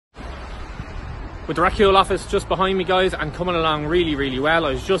With the Rathcoole office just behind me, guys, and coming along really well.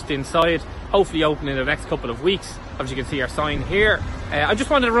 I was just inside, hopefully open in the next couple of weeks. As you can see our sign here. I just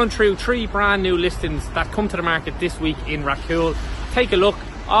wanted to run through 3 brand new listings that come to the market this week in Rathcoole. Take a look,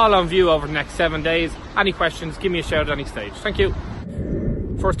 all on view over the next 7 days. Any questions, give me a shout at any stage. Thank you.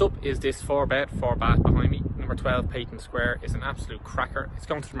 First up is this 4-bed, 4-bath behind me. Number 12 Peyton Sq is an absolute cracker. It's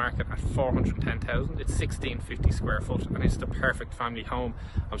going to the market at 410,000. It's 1650 square foot and it's the perfect family home.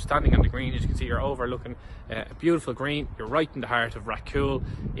 I'm standing on the green. As you can see, you're overlooking a beautiful green. You're right in the heart of Rathcoole.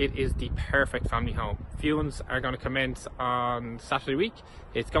 It is the perfect family home. Viewings are going to commence on Saturday week.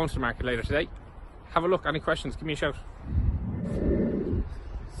 It's going to the market later today. Have a look. Any questions, give me a shout.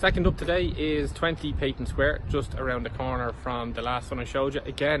 Second up today is 20 Peyton Sq, just around the corner from the last one I showed you.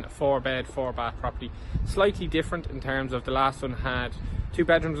 Again, a 4-bed, 4-bath property. Slightly different in terms of the last one had 2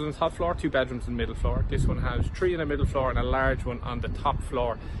 bedrooms on the top floor, 2 bedrooms on the middle floor. This one has 3 in the middle floor and a large one on the top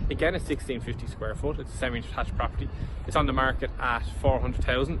floor. Again, it's 1650 square foot. It's a semi-detached property. It's on the market at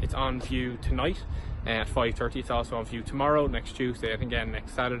 400,000. It's on view tonight at 5:30. It's also on view tomorrow, next Tuesday, and again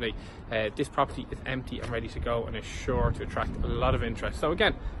next Saturday. This property is empty and ready to go and is sure to attract a lot of interest. So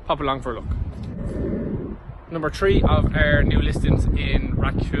again, pop along for a look. Number 3 of our new listings in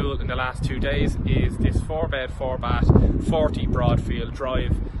Rathcoole in the last 2 days is this 4-bed, 4-bath, 40 Broadfield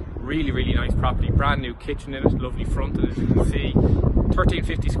Drive. Really nice property. Brand new kitchen in it, lovely fronted, as you can see.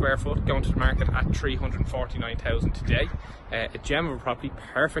 1350 square foot, going to the market at 349,000 today. A gem of a property,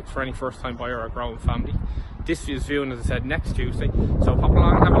 perfect for any first time buyer or growing family. This is viewing, as I said, next Tuesday. So pop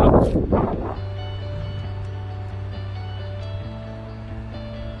along and have a look.